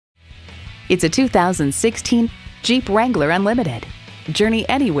It's a 2016 Jeep Wrangler Unlimited. Journey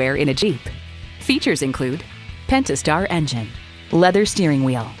anywhere in a Jeep. Features include Pentastar engine, leather steering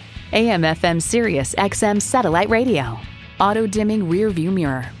wheel, AM/FM Sirius XM satellite radio, auto-dimming rear view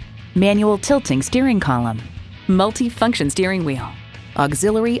mirror, manual tilting steering column, multi-function steering wheel,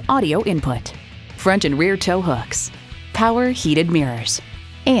 auxiliary audio input, front and rear tow hooks, power heated mirrors,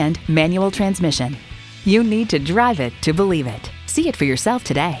 and manual transmission. You need to drive it to believe it. See it for yourself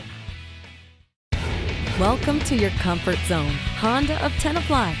today. Welcome to your comfort zone. Honda of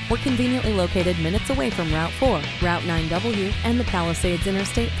Tenafly. We're conveniently located minutes away from Route 4, Route 9W, and the Palisades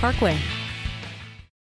Interstate Parkway.